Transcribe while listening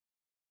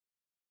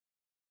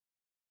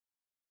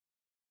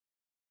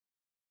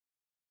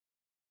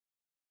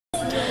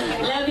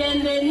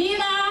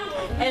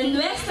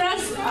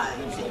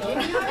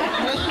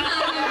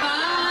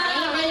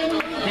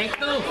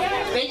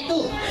Take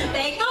two.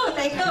 Take two,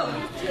 take two.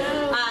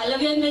 La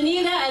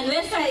bienvenida a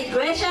nuestra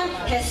iglesia.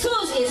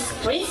 Jesús es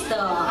Cristo.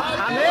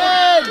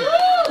 Amen!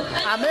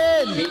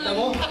 Amen! Kita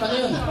mo? Ano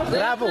yun?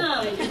 Bravo!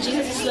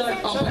 Jesus is Lord.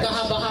 Ang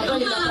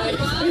pagkahaba-haba nila.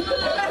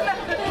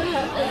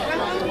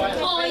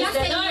 Oh, yes,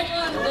 Lord.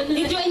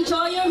 Did you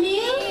enjoy your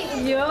meal?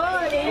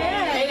 Yeah.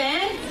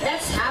 Amen?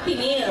 That's happy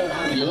meal.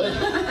 Yun.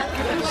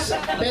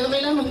 Pero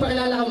kailangan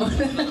magpakilala ka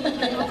muna.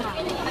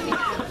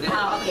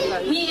 Okay.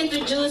 Me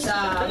introduce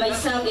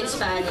myself in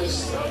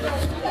Spanish.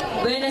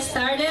 Buenas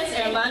tardes,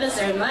 hermanos,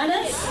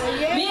 hermanas.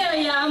 Me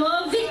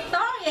llamo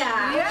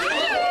Victoria.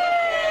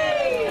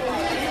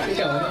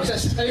 Ikaw, ano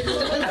masasabi ko?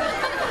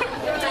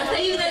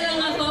 Tatayo na lang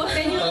ako.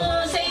 Can you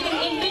say it in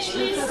English,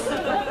 please?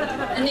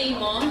 Name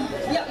mo?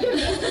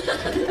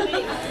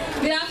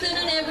 Good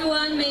afternoon,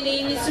 everyone. My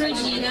name is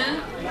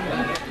Regina.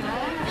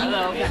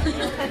 Hello.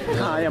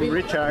 I am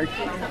Richard.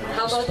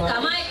 How about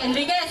Kamay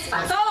Enriquez?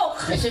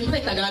 Pasok! Eh, siyempre,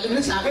 Tagalog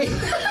na sa akin.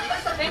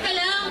 Teka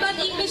lang, ba't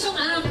English yung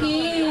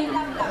akin?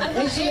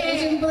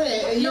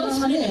 Siyempre, yun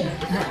ang ano eh.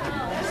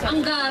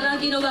 Ang gara,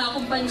 ginawa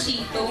akong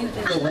pansito.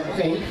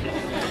 Okay.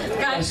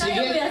 Kaya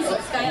Sige. mo yan,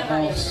 sis. Kaya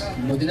kaya.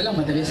 Buti na lang,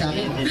 madali sa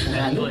akin.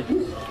 Tagalog.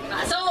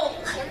 Pasok!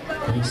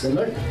 Praise the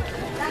Lord.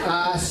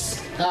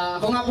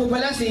 Ako nga po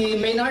pala si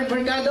Maynard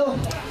Mercado.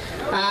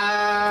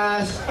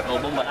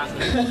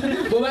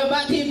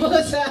 Bumabati po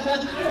sa...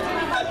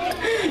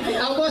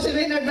 Ako po si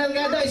Maynard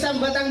Mercado, isang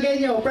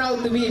Batanggenyo.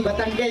 Proud to be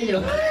Batanggenyo.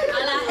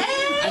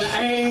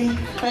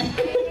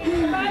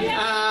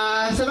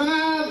 Sa mga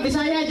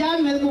Bisaya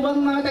dyan, meron po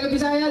bang mga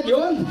taga-Bisaya?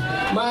 Yun.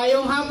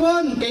 Maayong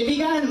hapon,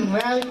 kaibigan.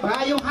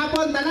 Maayong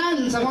hapon,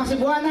 tanan, sa mga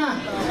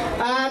Cebuana.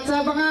 At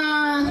sa mga...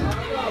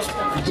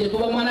 Sino po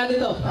bang mga natin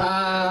dito?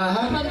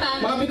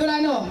 Mga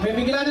Bicolano. May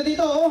Bicolano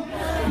dito, oh.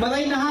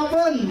 Maray na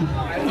hapon.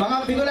 Mga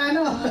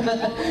Bicolano.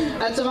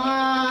 At sa mga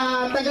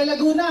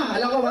taga-Laguna.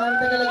 Alam ko, mga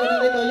taga-Laguna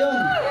dito, yun.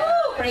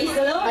 Praise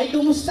the Lord. Ay,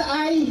 kumusta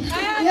ay?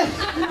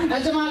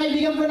 At sa mga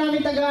kaibigan po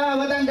namin taga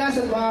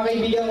Batangas at mga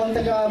kaibigan kong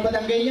taga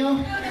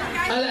Batanggenyo,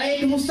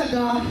 ay, kumusta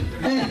ka?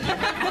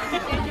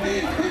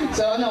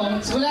 So, ano,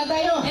 simula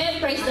tayo.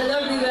 And praise the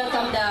Lord, we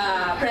welcome the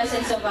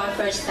presence of our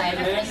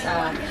first-timers.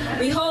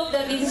 We hope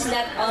that this is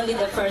not only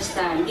the first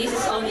time. This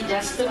is only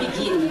just the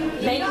beginning.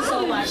 Thank you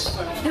so much.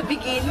 The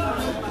begin.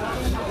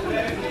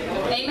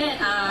 Amen.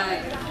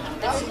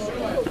 Let's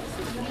go.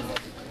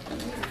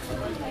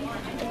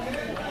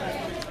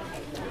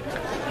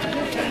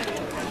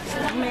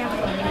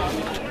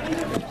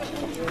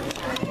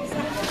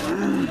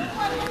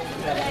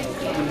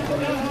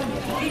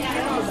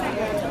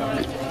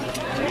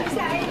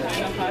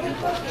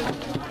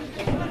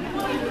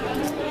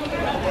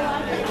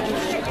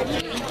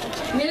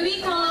 May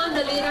we call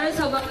the leaders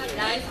of our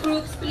life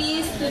groups,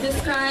 please, to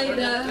describe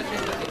the...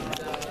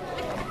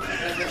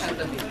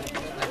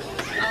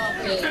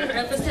 Okay,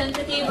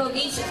 representative of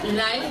each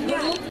life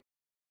group.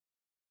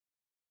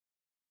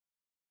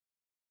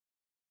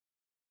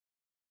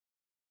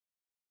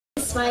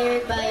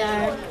 Inspired by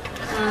our,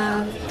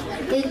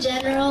 in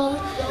general,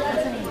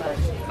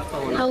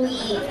 how we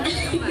eat.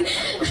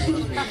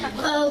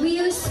 We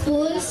use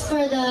spoons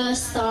for the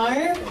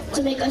star,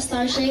 to make a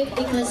star shape,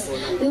 because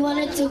we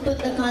wanted to put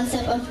the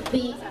concept of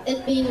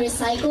it being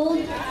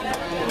recycled.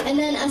 And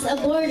then as a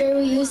border,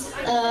 we use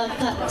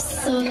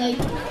cups. So like,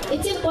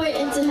 it's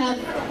important to have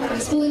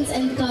spoons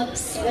and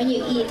cups when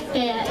you eat.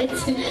 Yeah,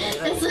 that's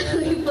what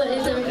we put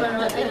into the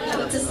Parol. I don't know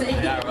what to say.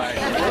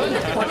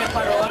 For the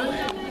Parol,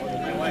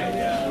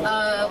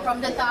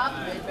 from the top,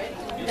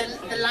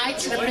 the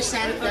lights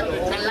represent that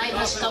the light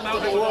has come to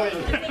the world,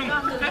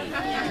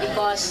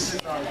 because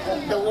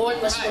the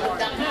world was full of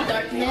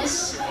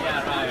darkness,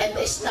 and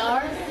the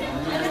star,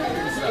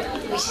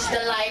 which is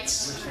the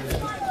lights,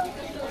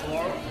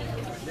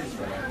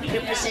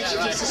 represents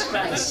Jesus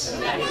Christ.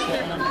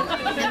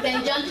 And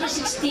then John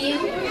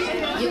 3:16,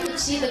 you could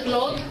see the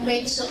globe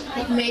made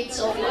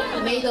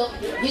of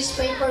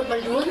newspaper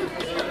balloon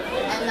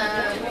and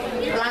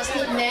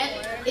plastic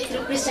net. It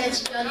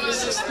represents John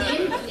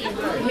 3:16.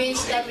 It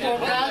means that for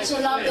God so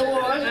loved the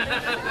world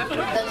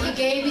that He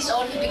gave His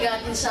only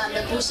begotten Son,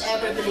 that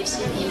whosoever believes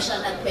in Him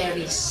shall not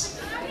perish.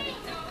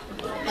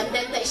 And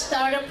then the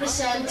star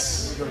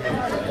represents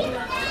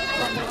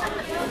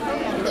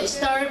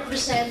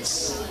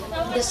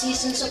the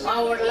seasons of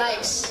our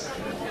lives.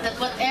 That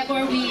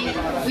whatever we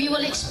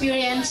will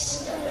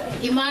experience,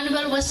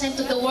 Emmanuel was sent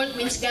to the world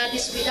means God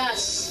is with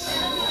us.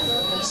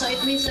 So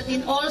it means that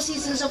in all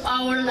seasons of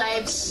our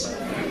lives,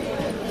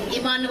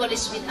 Emmanuel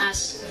is with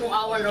us through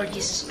our Lord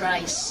Jesus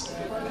Christ.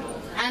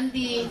 And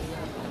the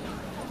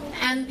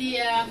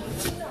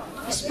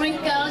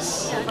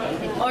sprinkles,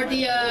 or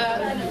the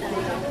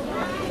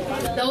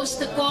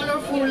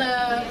colorful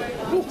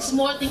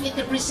small thing, it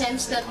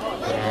represents that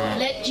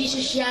let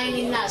Jesus shine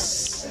in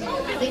us.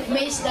 It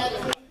means that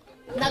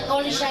not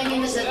only shine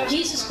in us, that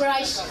Jesus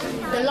Christ,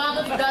 the love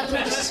of God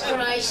through Jesus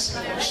Christ,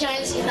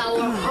 shines in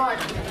our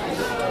heart.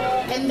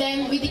 And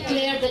then we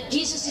declare that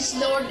Jesus is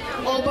Lord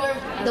over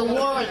the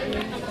world,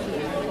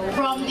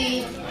 from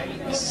the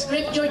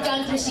scripture,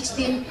 John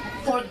 3:16,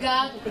 for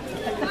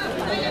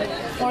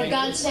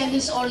God sent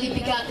His only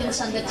begotten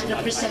Son that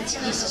represents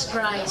Jesus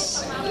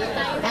Christ.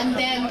 And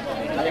then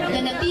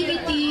the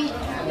nativity,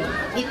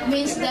 it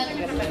means that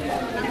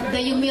the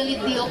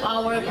humility of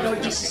our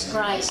Lord Jesus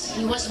Christ.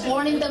 He was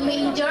born in the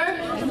manger,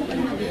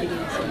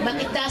 but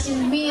it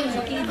doesn't mean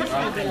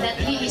that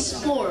He is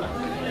poor.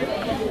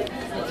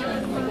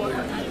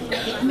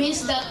 It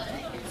means that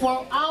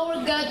for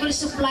our God will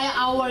supply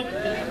our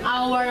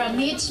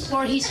needs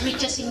for His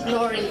riches in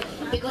glory,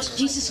 because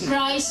Jesus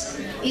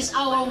Christ is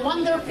our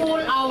wonderful,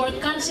 our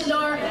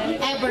counselor,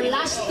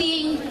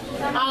 everlasting,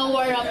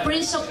 our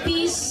Prince of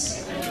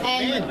Peace,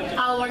 and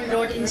our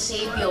Lord and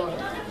Savior.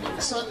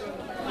 So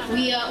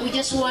we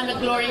just want to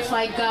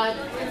glorify God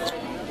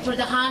through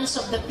the hands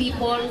of the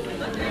people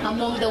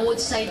among the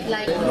Woodside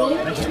Life Group.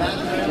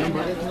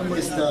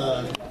 Is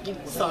the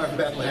Star of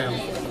Bethlehem.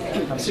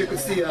 As you can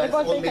see, it's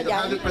all made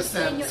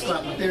 100%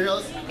 scrap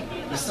materials,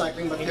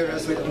 recycling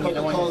materials with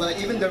Coca-Cola.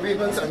 Even the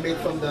ribbons are made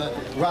from the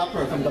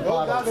wrapper, from the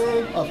bottles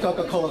of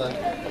Coca-Cola.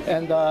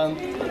 And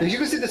you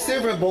can see the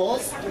silver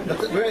balls,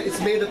 where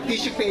it's made of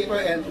tissue paper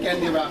and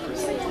candy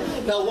wrappers.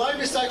 Now, why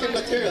recycling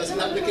materials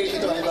in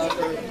application to our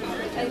wrapper?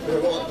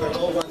 We're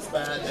all once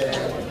bad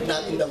and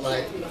not in the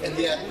light, and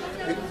yet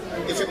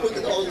if we put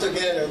it all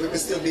together, we could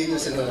still be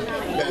used in a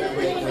better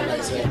way, in a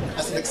nice way.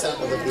 As an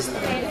example of this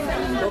time.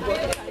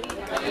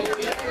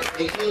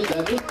 Thank you,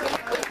 David.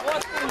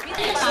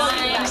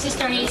 I'm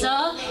Sister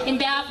Hazel. In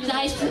behalf of the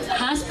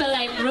Hospital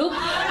Life Group,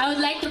 I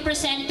would like to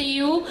present to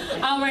you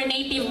our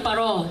native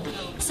parol.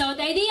 So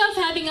the idea of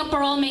having a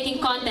parol making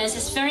contest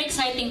is very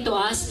exciting to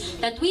us,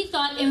 that we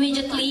thought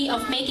immediately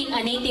of making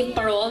a native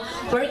parol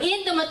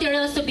wherein the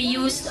materials to be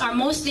used are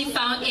mostly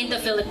found in the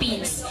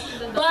Philippines.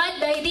 But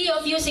the idea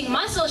of using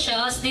mussel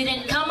shells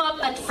didn't come up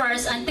at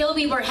first until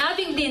we were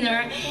having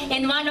dinner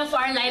in one of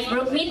our life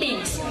group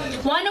meetings.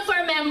 One of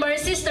our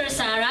members, Sister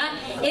Sarah,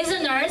 is a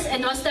nurse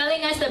and was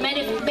telling us the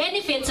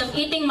benefits of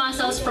eating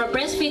mussels for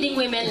breastfeeding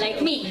women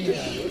like me.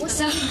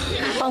 So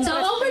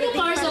over the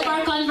course of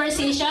our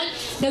conversation,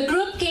 the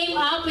group came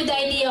up with the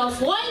idea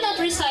of why not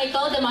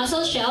recycle the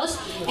mussel shells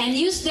and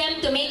use them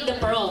to make the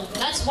parol.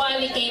 That's why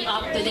we came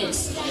up to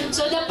this.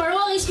 So the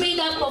parol is made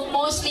up of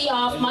mostly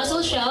of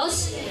mussel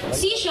shells,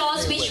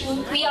 seashells, which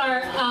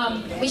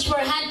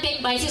were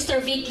handpicked by Sister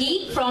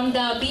Vicky from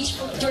the beach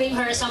during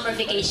her summer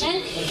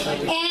vacation,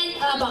 and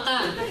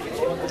baka.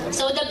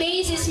 So the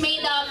base is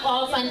made up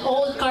of an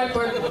old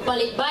cardboard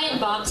balikbayan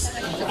box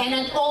and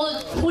an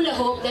old hula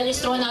hoop that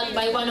is thrown out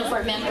by one of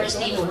our members'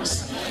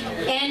 neighbors.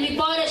 And we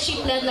bought a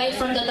cheap LED light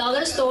from the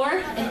dollar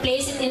store and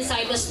placed it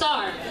inside the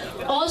star.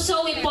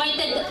 Also, we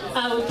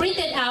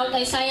printed out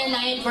Isaiah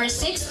 9 verse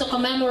 6 to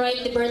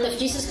commemorate the birth of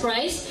Jesus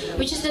Christ,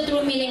 which is the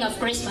true meaning of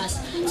Christmas.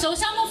 So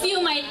some of you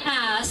might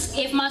ask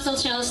if mussel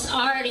shells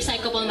are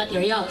recyclable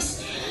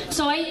materials.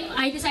 So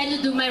I decided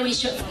to do my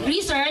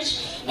research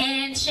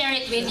and share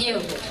it with you.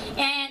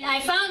 And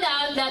I found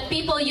out that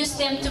people use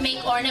them to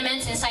make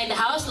ornaments inside the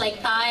house, like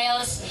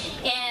tiles,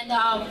 and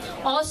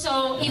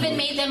also even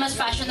made them as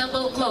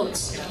fashionable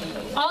clothes.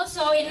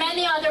 Also, in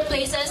many other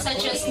places,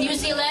 such as New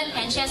Zealand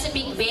and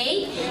Chesapeake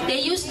Bay,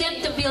 they use them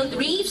to build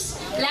reefs,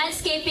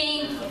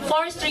 landscaping,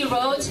 forestry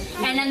roads,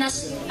 and a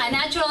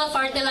natural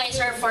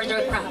fertilizer for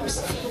their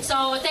crops.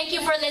 So, thank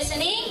you for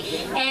listening,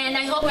 and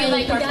I hope you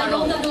like our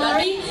parol. The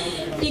glory,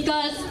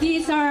 because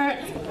these are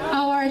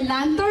our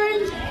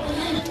lanterns.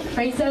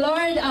 Praise the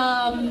Lord.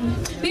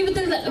 We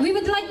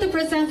would like to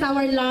present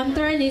our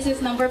lantern. This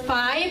is number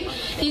 5.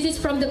 This is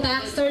from the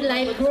Baxter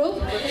Life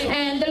Group,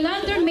 and the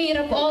lantern made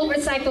of all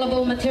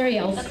recyclable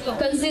materials.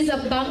 Consists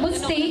of bamboo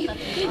stick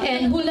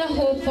and hula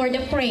hoop for the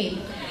frame.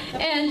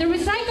 And the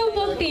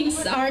recyclable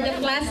things are the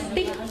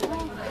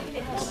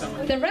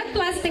red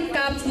plastic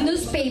cups,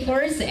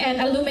 newspapers,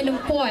 and aluminum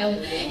foil.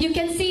 You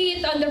can see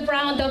it on the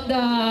front of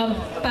the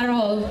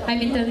parol,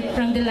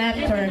 from the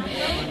lantern.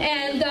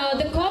 And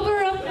the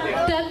cover of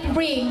that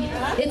ring,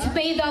 it's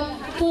made of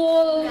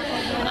full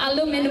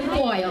aluminum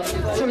foil.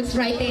 So it's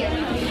right there.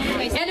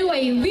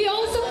 Anyway, we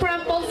also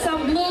crumpled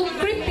some blue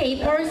crepe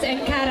papers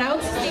and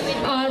cutouts,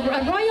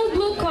 a royal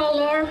blue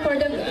color for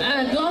the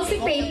glossy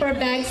paper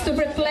bags to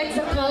reflect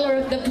the color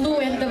of the blue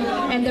and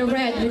the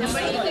red,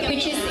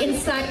 which is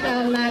inside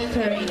the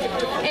lantern.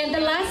 And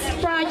the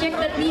last project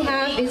that we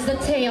have is the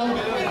tail.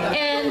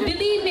 And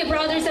believe me,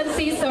 brothers and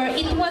sisters,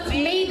 it was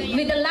made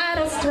with a lot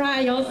of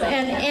trials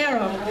and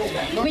error,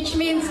 which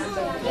means,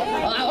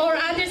 or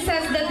others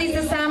says that these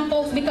are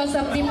samples because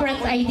of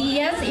different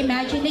ideas,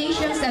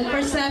 imaginations, and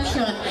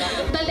perception.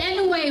 But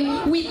anyway,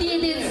 we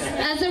did it,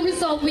 as a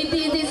result, we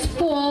did this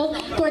full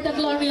for the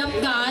glory of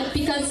God,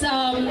 because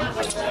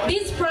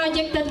this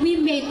project that we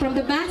made from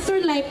the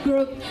Baxter Life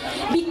Group,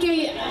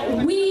 we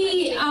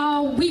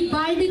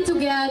bind it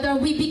together,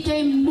 we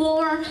became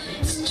more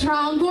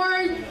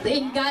stronger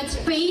in God's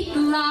faith,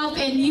 love,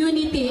 and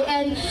unity.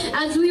 And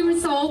as we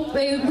resolve,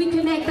 we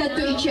connected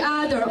to each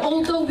other.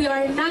 Although we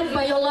are not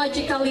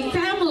biologically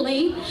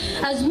family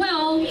as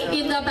well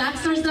in the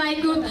Baxter's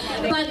Life Group,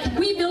 but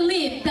we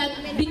believe that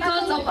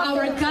because of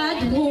our God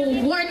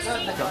who works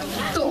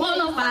to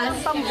all of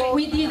us,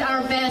 we did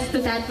our best to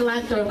that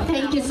lantern.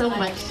 Thank you so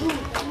much.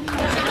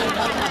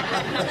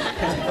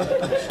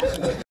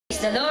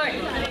 Praise the Lord.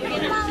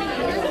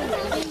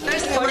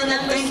 First, I want to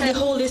thank the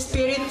Holy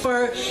Spirit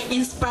for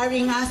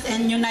inspiring us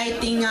and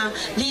uniting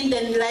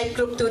Linden Life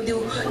Group to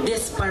do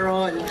this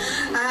parol.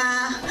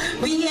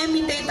 We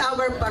imitate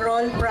our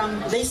parol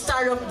from the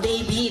Star of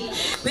David,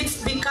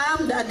 which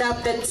became the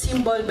adopted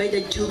symbol by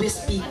the Jewish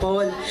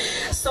people.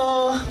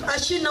 So,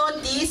 as you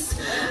notice,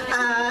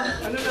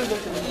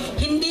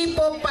 hindi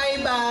po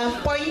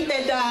 5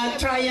 pointed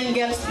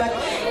triangles, but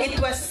it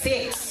was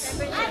 6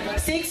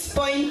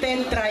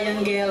 pointed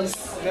triangles.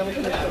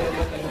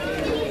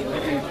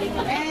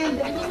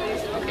 And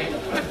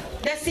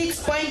the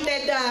 6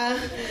 pointed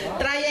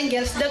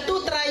triangles, the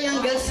 2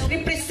 triangles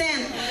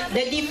represent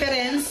the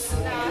difference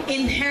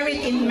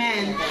inherent in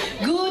man,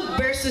 good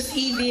versus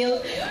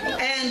evil,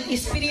 and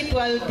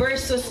spiritual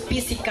versus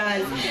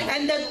physical.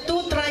 And the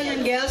 2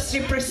 triangles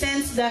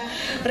represents the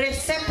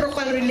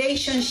reciprocal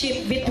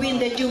relationship between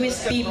the Jewish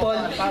people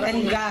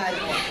and God.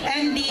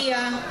 And the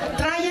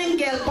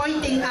triangle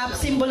pointing up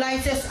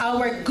symbolizes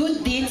our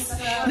good deeds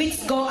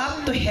which go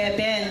up to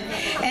heaven,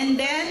 and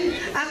then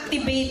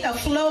activate a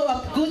flow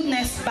of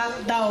goodness back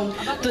down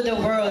to the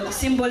world,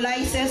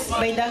 symbolizes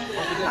by the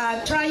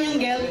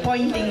triangle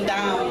pointing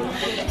down.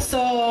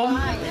 So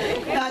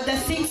the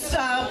 6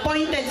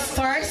 pointed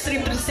stars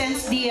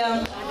represents the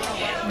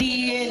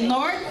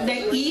north,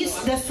 the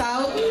east, the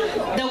south,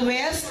 the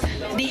west,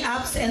 the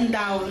ups and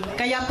down.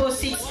 Kaya po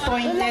 6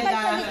 pointed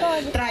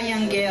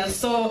triangle.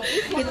 So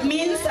it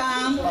means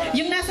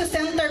yung nasa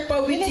center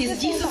po, which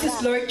is Jesus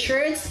is Lord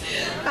Church,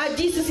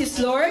 Jesus is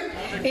Lord.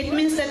 It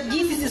means that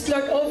Jesus is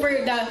Lord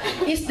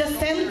is the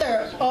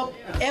center of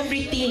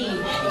everything.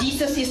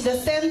 Jesus is the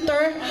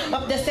center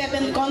of the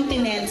 7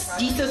 continents.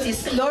 Jesus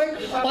is Lord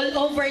all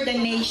over the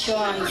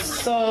nations.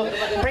 So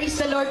praise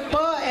the Lord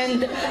po,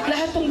 and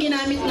lahat pong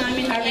ginamit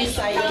namin are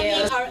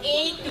recycled. Our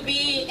aim to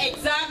be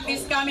exact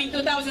this coming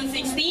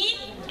 2016.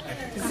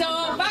 So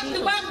back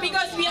to back,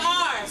 because we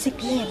are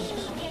going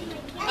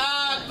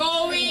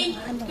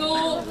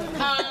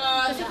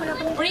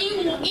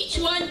to each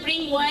one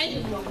bring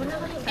one,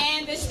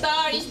 and the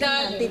star is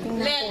that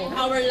let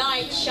our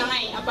light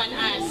shine upon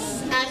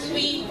us as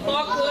we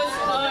focus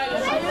on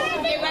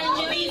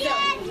evangelism.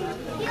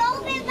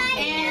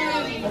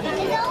 And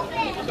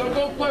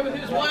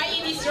why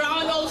it is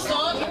round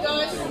also,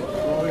 because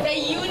the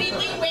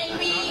unity,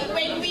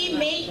 when we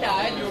made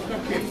that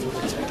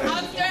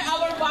after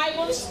our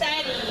Bible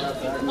study,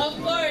 of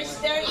course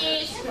there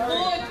is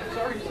food.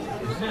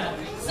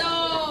 So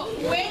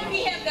when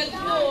we have that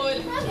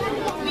food,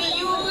 we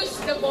use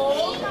the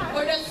bowl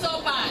or the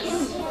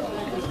sopas,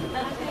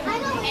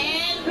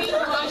 and we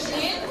wash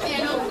it.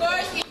 And of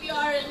course, if you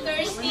are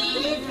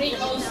thirsty, you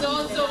drink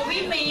also. So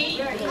we made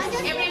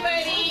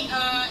everybody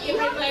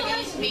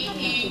is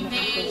making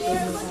this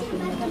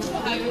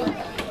like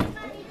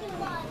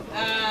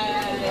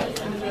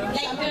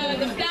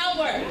the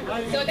flower.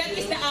 So that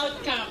is the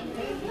outcome.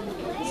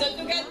 So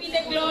to God be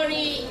the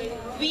glory.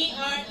 We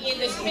are in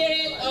the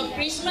spirit of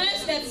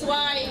Christmas. That's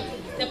why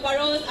the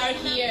parols are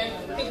here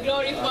to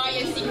glorify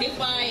and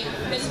signify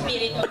the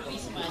spirit of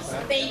Christmas.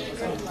 Thank you.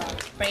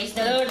 Praise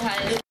the Lord.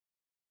 Hallelujah.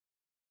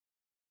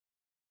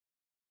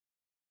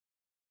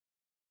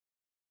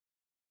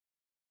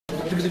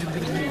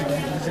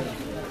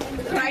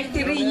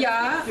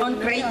 Criteria on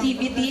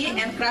creativity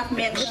and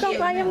craftsmanship.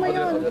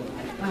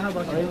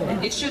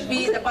 It should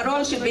be, the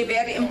parol should be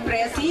very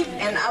impressive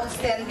and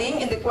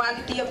outstanding in the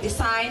quality of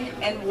design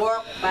and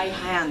work by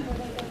hand.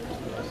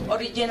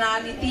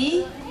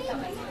 Originality,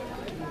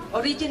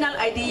 original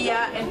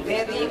idea, and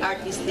very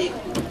artistic.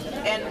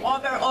 And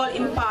overall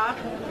impact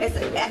is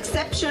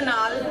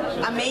exceptional,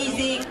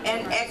 amazing,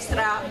 and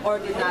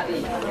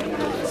extraordinary.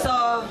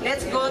 So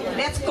let's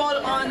call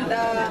on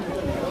the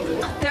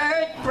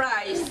third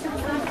prize.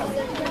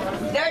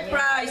 Third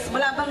prize,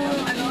 wala bang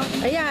ano?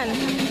 Ayan.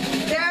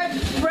 Third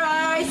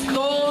prize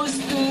goes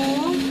to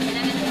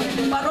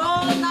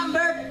parol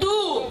number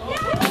 2.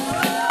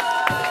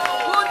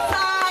 Good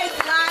Side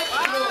Life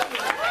Group.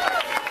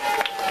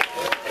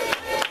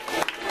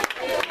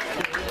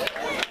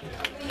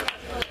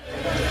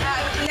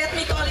 Let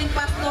me call in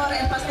Pastor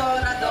and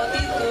Pastora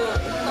Doti to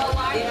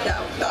give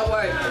the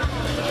award.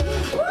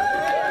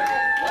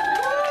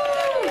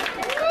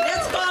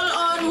 Let's call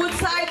on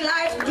Woodside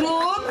Life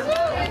Group.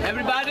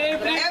 Everybody,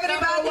 please.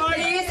 Everybody,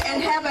 please,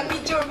 and have a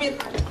picture with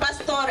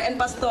Pastor and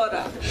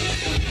Pastora.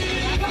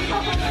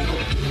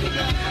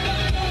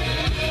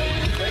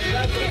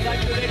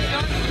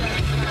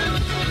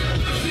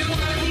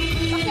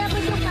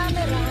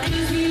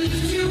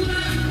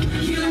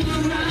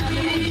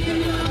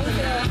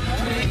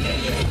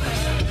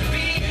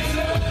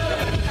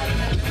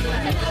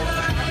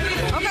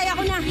 Okay,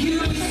 ako na.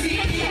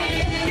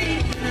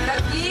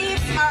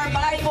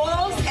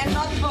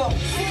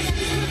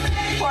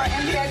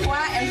 Antigua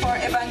and for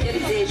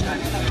evangelization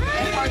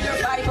and for your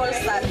Bible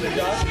study.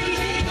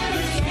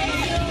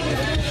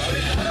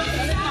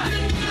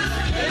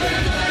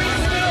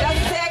 The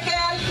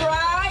second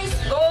prize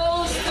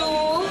goes to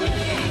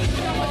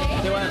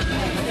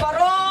Parol.